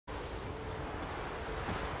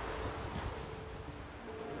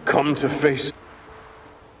Come to face.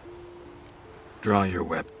 Draw your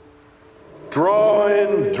weapon.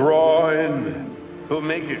 Drawing. But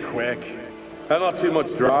make it quick. And not too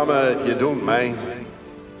much drama if you don't mind.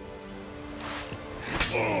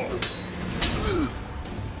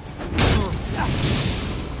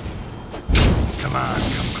 Come on,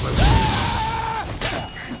 come closer.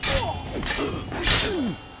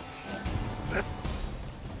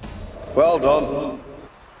 Well done.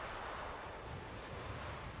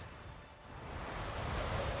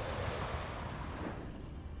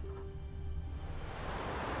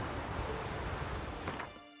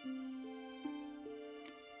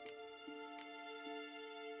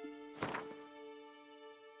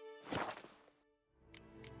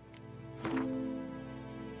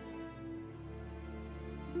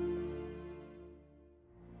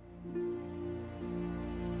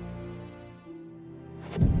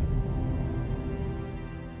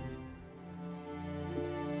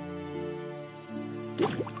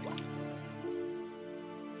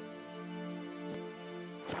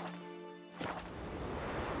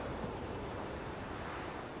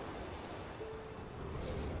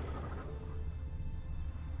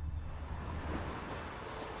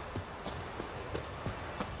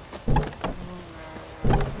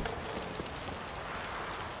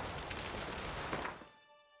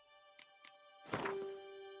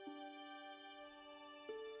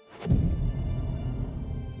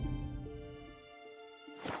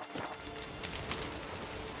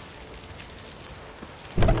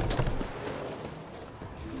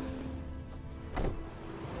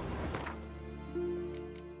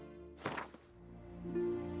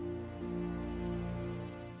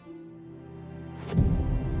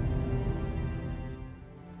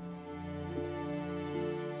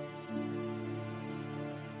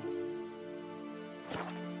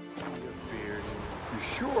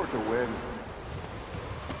 Sure to win.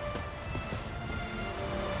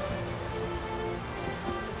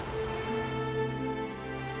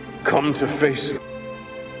 Come to face.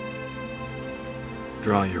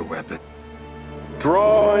 Draw your weapon.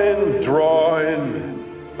 Drawing.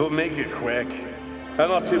 But make it quick. And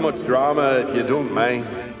not too much drama if you don't mind.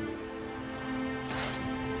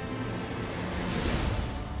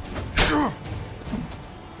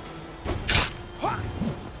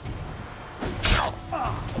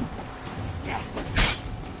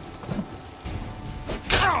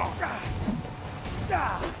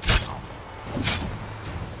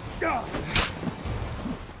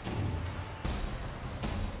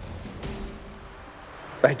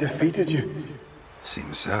 I defeated you.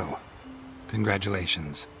 Seems so.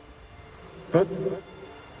 Congratulations. But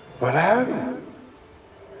how?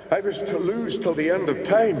 I was to lose till the end of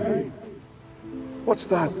time. What's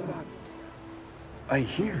that? I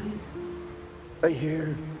hear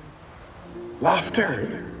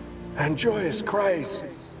laughter and joyous cries.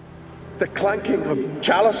 The clanking of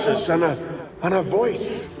chalices and a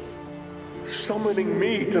voice summoning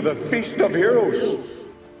me to the feast of heroes.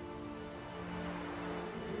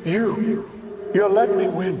 You let me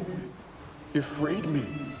win. You freed me.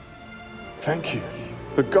 Thank you.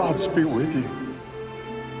 The gods be with you.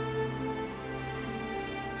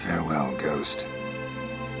 Farewell, Ghost.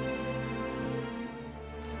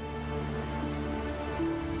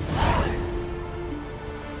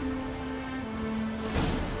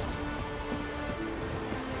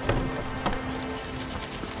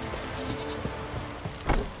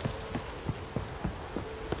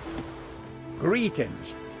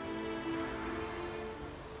 Greetings.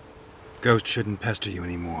 Ghost shouldn't pester you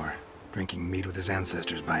anymore. Drinking mead with his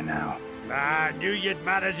ancestors by now. I knew you'd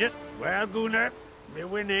manage it. Well, Gunnar, me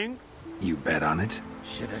winning. You bet on it?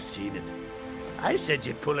 Should have seen it. I said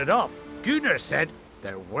you'd pull it off. Gunnar said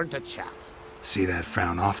there weren't a chance. See that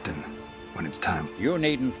frown often, when it's time. You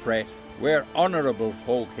needn't fret. We're honorable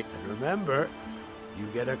folk. And remember, you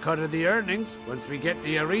get a cut of the earnings once we get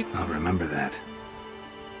the arena. I'll remember that.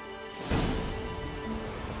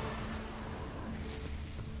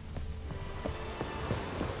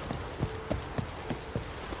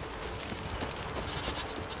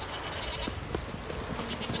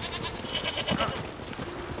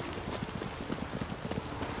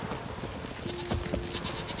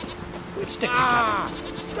 Stick together.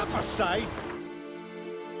 Step aside.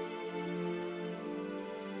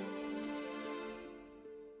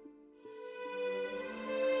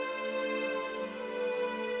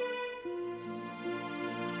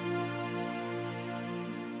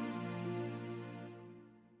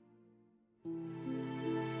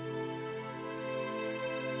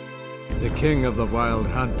 The king of the Wild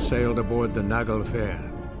Hunt sailed aboard the Naglfare,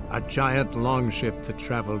 a giant longship that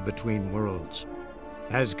traveled between worlds.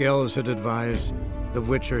 As Gels had advised, the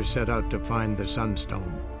Witcher set out to find the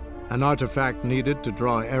Sunstone, an artifact needed to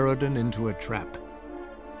draw Eredin into a trap.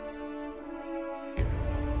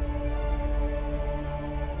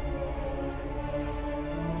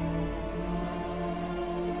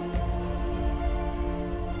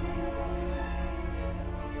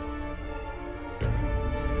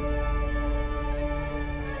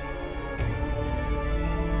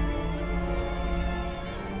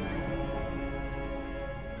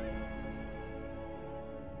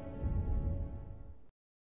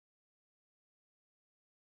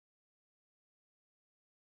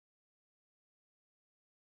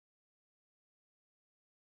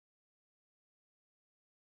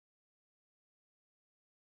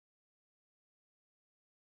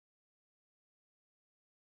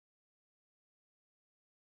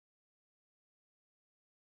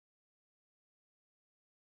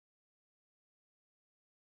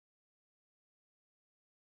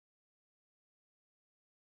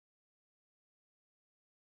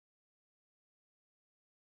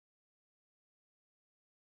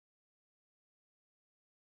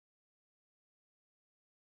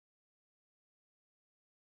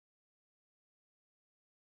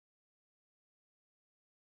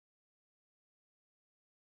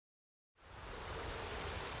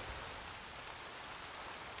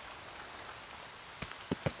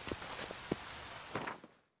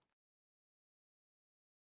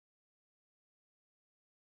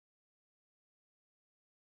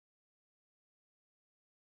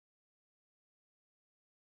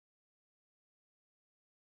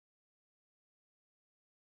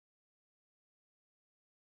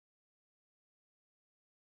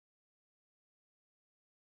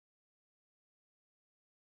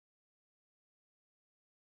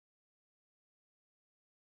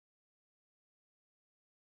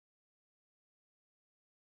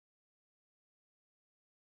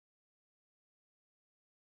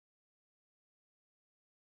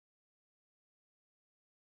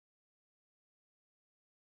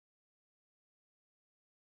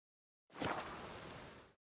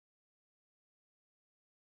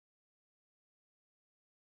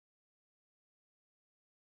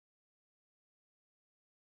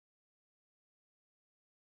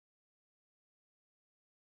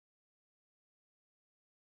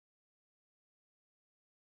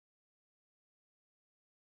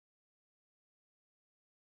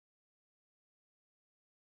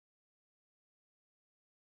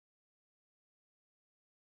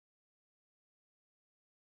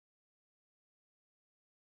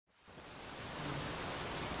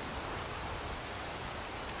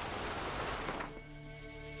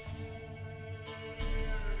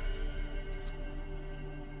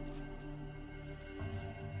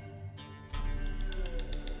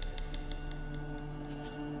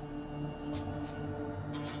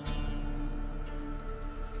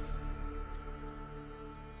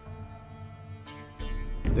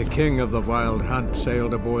 The king of the Wild Hunt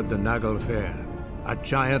sailed aboard the Naglfar, a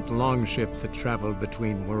giant longship that traveled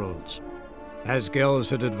between worlds. As Gels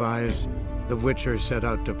had advised, the Witcher set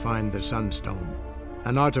out to find the Sunstone,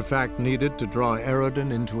 an artifact needed to draw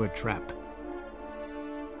Eredin into a trap.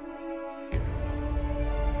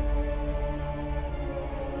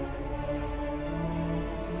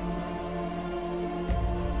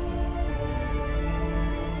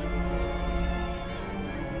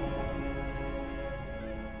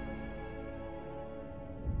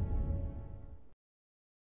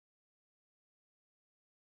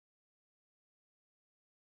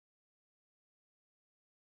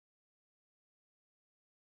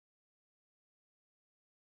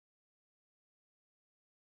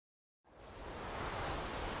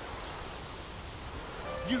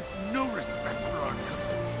 You've no respect for our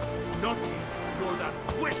customs. Not you, nor that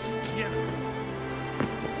witch, Yenna.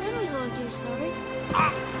 Let me hold your sword.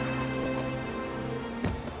 I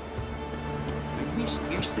missed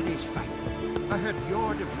yesterday's fight. I heard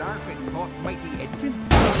Yord of Larvik fought mighty Edvin.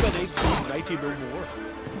 But ain't so mighty no more.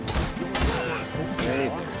 Okay.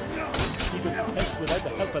 Even piss without a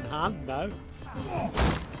helping hand now.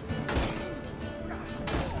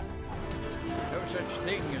 No such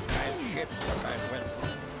thing as bad ships or bad weather.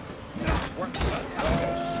 Work with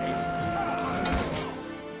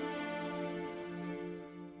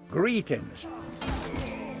Greetings.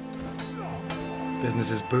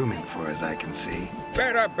 Business is booming for as I can see.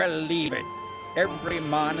 Better believe it. Every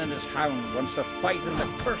man and his hound wants to fight in the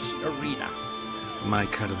cursed arena. My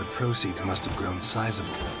cut of the proceeds must have grown sizable.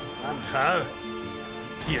 And how?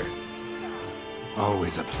 Here.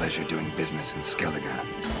 Always a pleasure doing business in Skellige.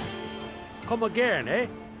 Come again, eh?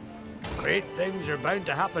 Great things are bound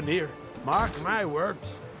to happen here. Mark my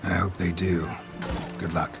words. I hope they do.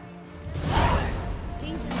 Good luck.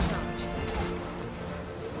 He's in charge.